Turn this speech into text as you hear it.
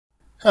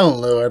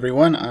Hello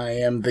everyone, I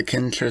am the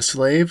Kintra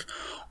Slave,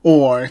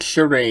 or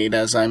Charade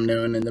as I'm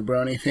known in the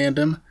Brony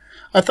fandom.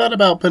 I thought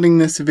about putting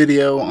this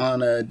video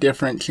on a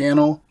different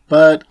channel,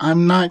 but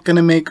I'm not going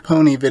to make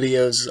pony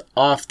videos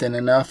often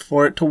enough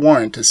for it to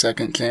warrant a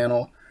second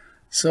channel.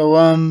 So,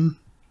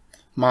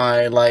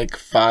 my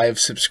 5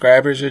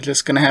 subscribers are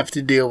just going to have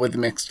to deal with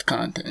mixed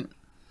content.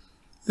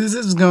 This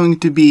is going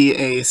to be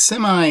a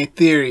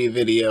semi-theory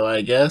video,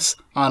 I guess,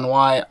 on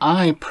why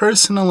I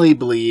personally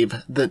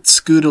believe that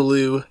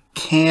Scootaloo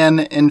can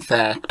in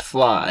fact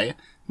fly.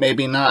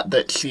 Maybe not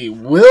that she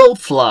will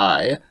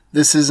fly.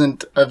 This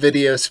isn't a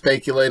video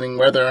speculating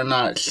whether or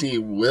not she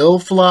will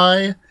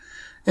fly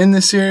in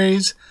the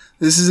series.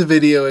 This is a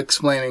video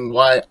explaining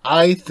why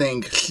I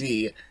think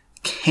she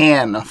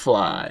can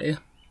fly.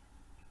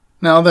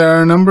 Now, there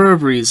are a number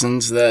of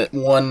reasons that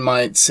one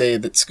might say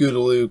that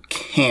Scootaloo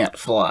can't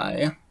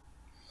fly.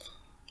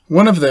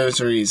 One of those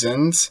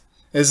reasons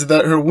is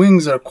that her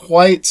wings are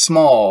quite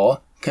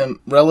small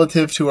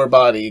relative to her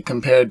body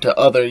compared to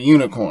other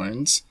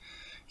unicorns.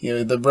 You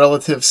know, the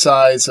relative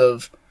size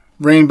of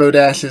Rainbow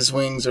Dash's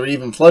wings or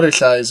even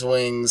Fluttershy's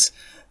wings,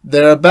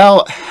 they're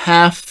about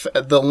half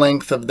the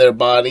length of their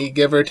body,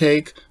 give or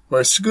take,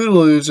 where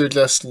Scootaloo's are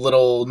just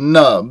little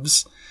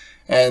nubs,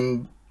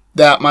 and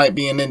that might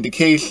be an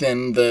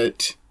indication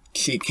that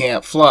she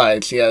can't fly.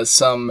 She has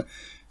some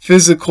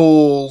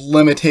physical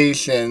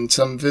limitation,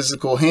 some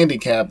physical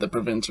handicap that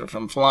prevents her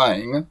from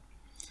flying.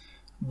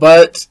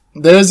 But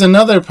there's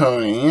another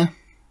pony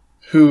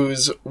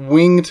whose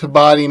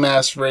wing-to-body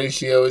mass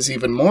ratio is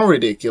even more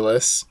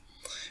ridiculous,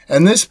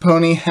 and this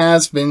pony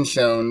has been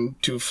shown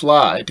to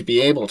fly, to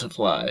be able to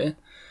fly.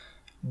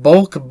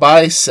 Bulk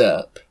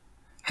Bicep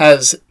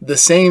has the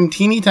same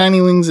teeny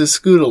tiny wings as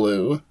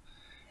Scootaloo,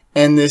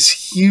 and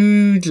this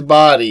huge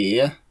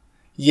body,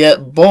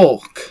 yet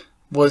Bulk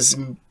was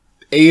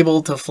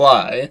able to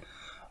fly.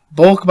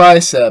 Bulk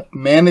Bicep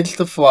managed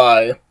to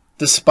fly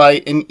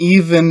despite an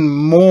even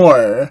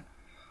more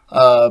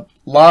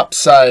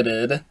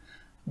lopsided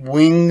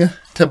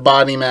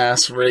wing-to-body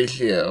mass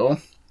ratio.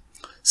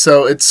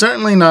 So it's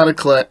certainly not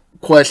a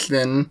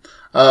question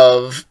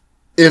of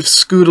if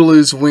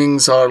Scootaloo's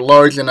wings are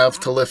large enough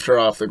to lift her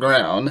off the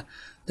ground.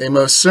 They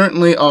most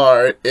certainly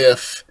are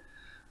if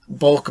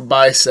Bulk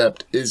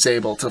Bicep is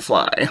able to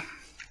fly.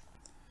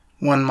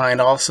 One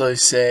might also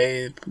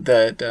say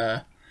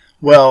that,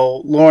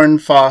 Lauren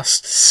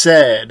Faust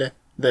said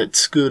that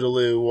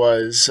Scootaloo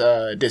was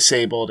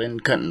disabled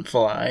and couldn't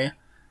fly.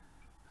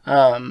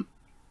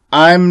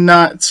 I'm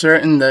not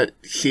certain that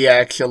she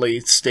actually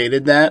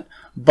stated that,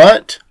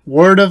 but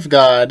Word of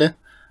God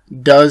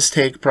does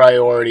take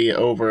priority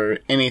over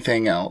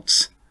anything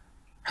else.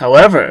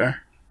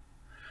 However,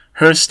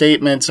 her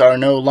statements are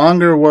no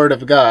longer Word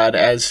of God,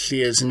 as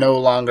she is no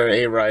longer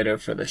a writer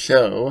for the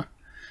show.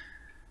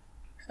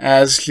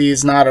 As she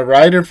is not a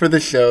writer for the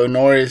show,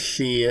 nor is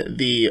she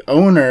the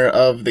owner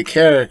of the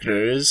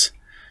characters,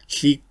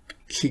 she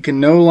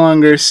can no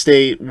longer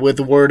state with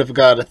Word of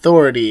God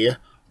authority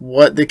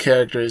what the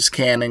characters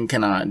can and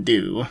cannot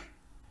do.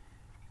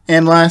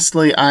 And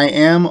lastly, I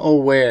am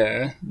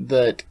aware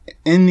that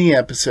in the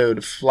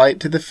episode Flight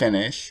to the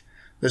Finish,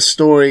 the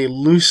story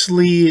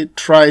loosely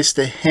tries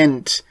to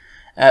hint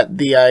at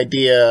the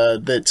idea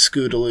that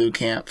Scootaloo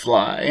can't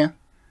fly.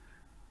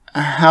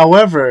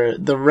 However,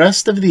 the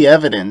rest of the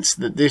evidence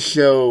that this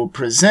show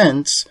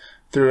presents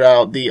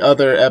throughout the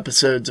other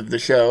episodes of the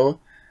show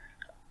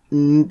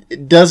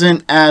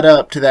doesn't add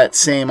up to that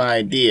same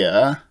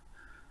idea.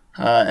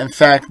 In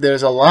fact,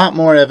 there's a lot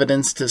more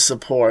evidence to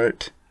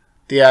support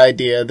the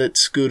idea that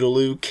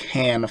Scootaloo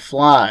can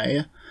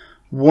fly.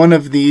 One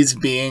of these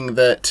being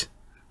that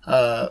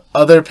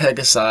other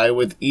Pegasi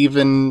with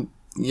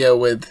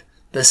with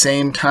the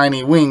same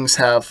tiny wings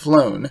have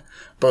flown.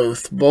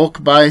 Both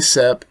Bulk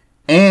Bicep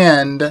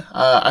and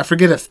I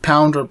forget if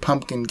Pound or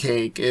Pumpkin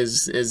Cake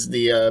is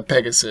the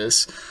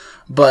Pegasus,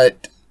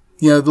 but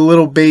the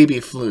little baby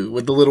flew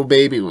with the little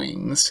baby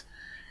wings.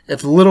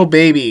 If the little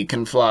baby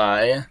can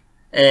fly,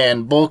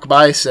 and Bulk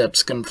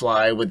Biceps can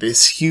fly with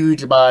this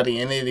huge body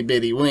and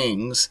itty-bitty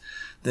wings,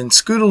 then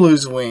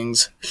Scootaloo's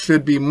wings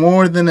should be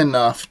more than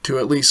enough to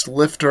at least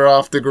lift her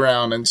off the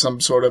ground in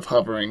some sort of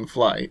hovering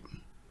flight.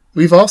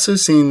 We've also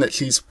seen that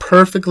she's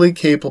perfectly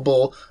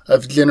capable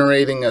of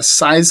generating a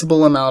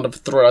sizable amount of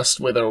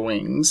thrust with her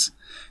wings.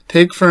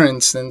 Take, for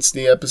instance,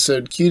 the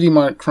episode Cutie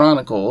Mark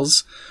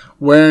Chronicles,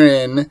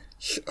 wherein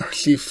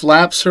she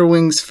flaps her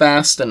wings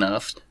fast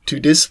enough to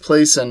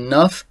displace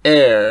enough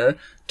air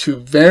to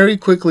very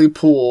quickly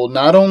pull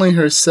not only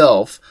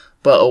herself,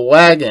 but a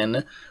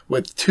wagon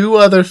with 2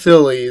 other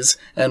fillies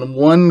and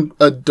 1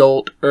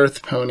 adult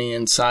earth pony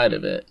inside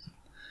of it.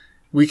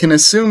 We can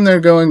assume they're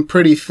going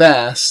pretty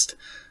fast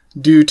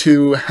due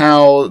to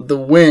how the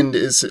wind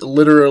is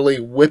literally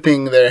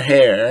whipping their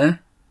hair.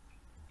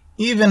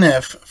 Even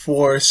if,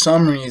 for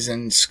some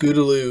reason,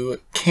 Scootaloo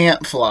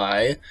can't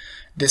fly,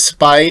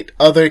 despite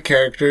other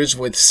characters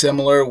with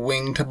similar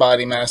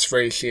wing-to-body mass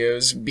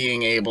ratios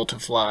being able to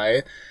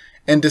fly,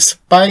 And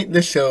despite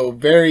the show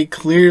very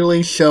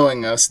clearly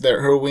showing us that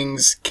her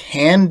wings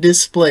can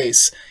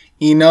displace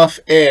enough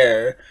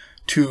air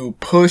to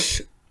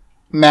push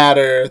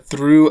matter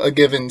through a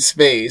given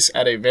space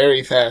at a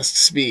very fast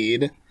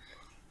speed,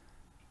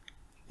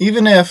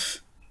 even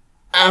if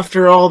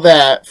after all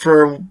that,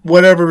 for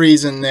whatever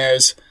reason,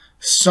 there's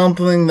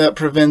something that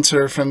prevents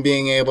her from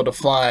being able to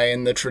fly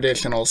in the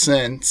traditional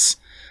sense,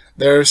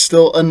 there are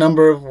still a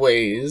number of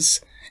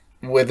ways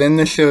within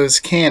the show's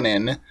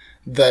canon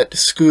that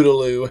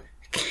Scootaloo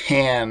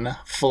can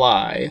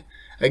fly.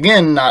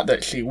 Again, not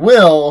that she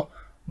will,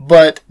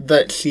 but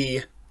that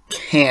she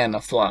can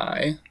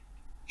fly.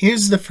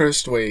 Here's the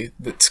first way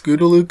that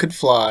Scootaloo could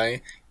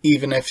fly,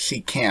 even if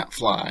she can't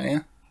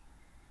fly.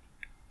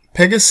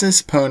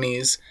 Pegasus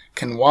ponies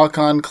can walk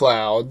on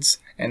clouds,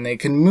 and they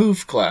can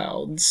move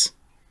clouds.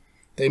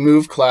 They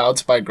move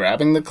clouds by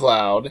grabbing the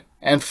cloud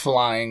and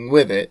flying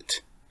with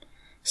it.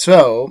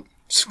 So,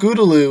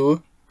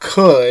 Scootaloo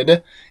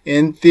could,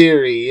 in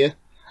theory,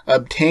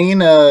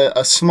 obtain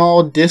a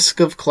small disk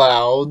of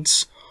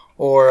clouds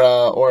or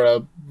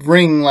a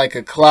ring like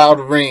a cloud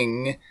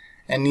ring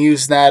and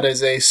use that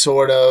as a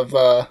sort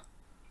of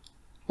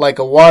like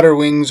a water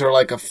wings or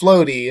like a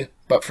floaty,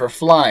 but for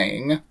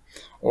flying.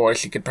 Or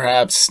she could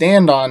perhaps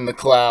stand on the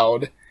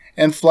cloud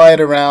and fly it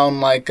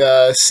around like,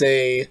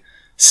 say,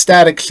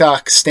 Static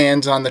Shock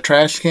stands on the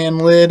trash can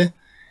lid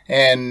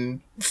and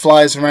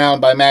flies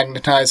around by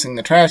magnetizing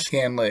the trash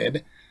can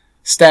lid.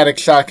 Static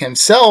Shock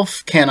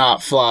himself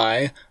cannot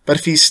fly, but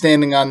if he's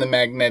standing on the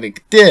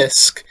magnetic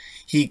disc,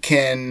 he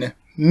can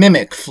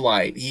mimic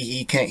flight.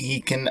 He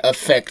can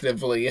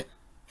effectively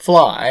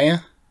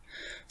fly.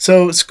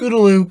 So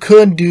Scootaloo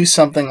could do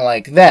something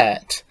like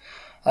that.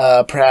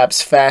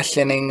 Perhaps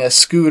fashioning a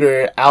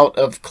scooter out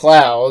of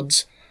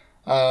clouds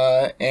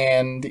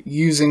and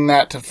using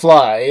that to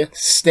fly,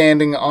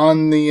 standing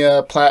on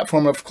the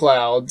platform of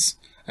clouds,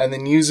 and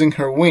then using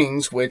her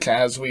wings, which,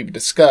 as we've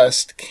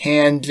discussed,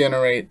 can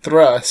generate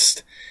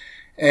thrust,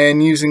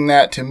 and using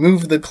that to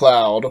move the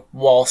cloud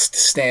whilst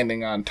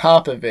standing on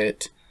top of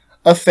it,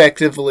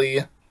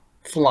 effectively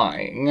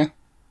flying.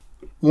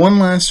 One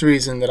last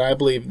reason that I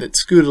believe that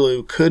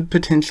Scootaloo could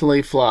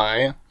potentially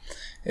fly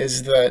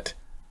is that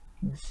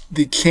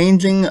the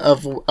changing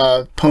of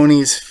a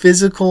pony's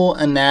physical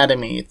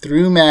anatomy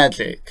through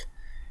magic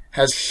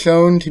has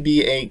shown to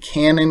be a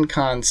canon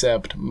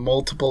concept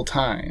multiple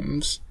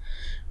times.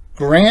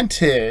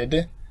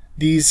 Granted,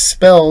 these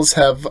spells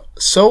have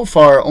so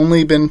far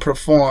only been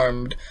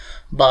performed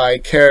by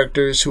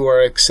characters who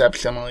are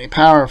exceptionally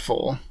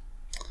powerful.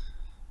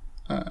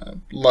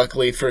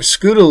 Luckily for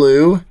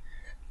Scootaloo,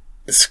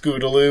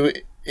 Scootaloo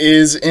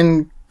is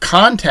in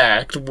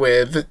contact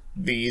with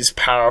these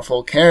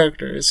powerful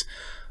characters,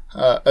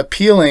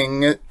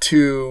 appealing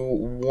to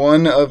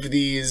one of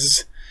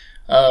these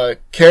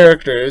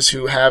characters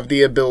who have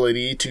the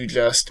ability to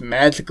just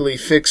magically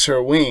fix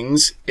her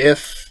wings,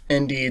 if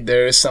indeed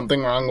there is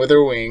something wrong with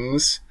her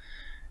wings,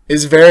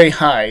 is very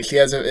high. She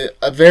has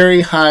a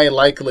very high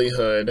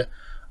likelihood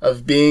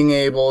of being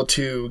able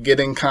to get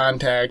in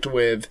contact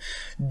with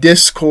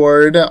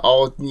Discord,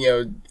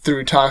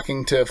 through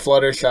talking to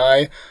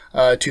Fluttershy,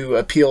 to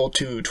appeal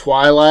to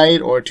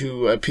Twilight, or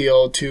to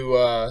appeal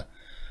to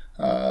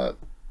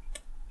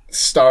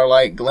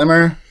Starlight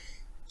Glimmer.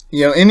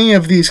 Any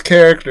of these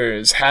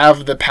characters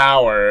have the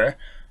power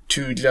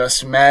to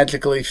just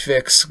magically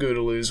fix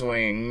Scootaloo's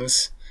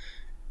wings,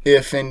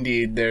 if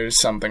indeed there's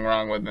something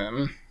wrong with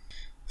them.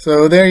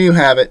 So there you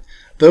have it.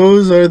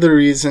 Those are the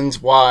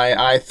reasons why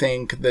I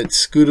think that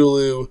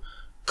Scootaloo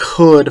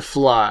could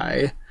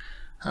fly.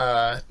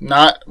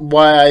 Not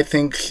why I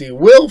think she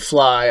will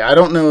fly. I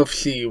don't know if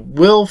she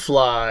will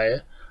fly,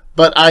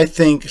 but I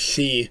think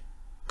she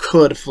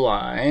could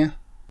fly.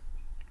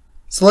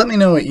 So let me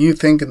know what you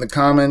think in the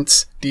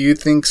comments. Do you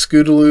think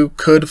Scootaloo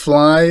could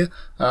fly?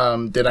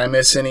 Did I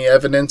miss any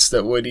evidence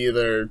that would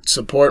either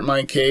support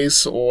my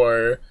case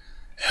or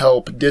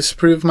help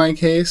disprove my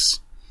case?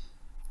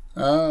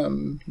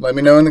 Let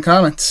me know in the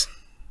comments.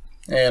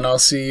 And I'll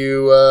see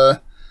you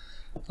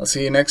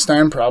next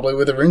time, probably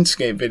with a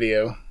RuneScape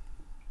video.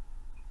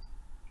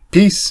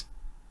 Peace.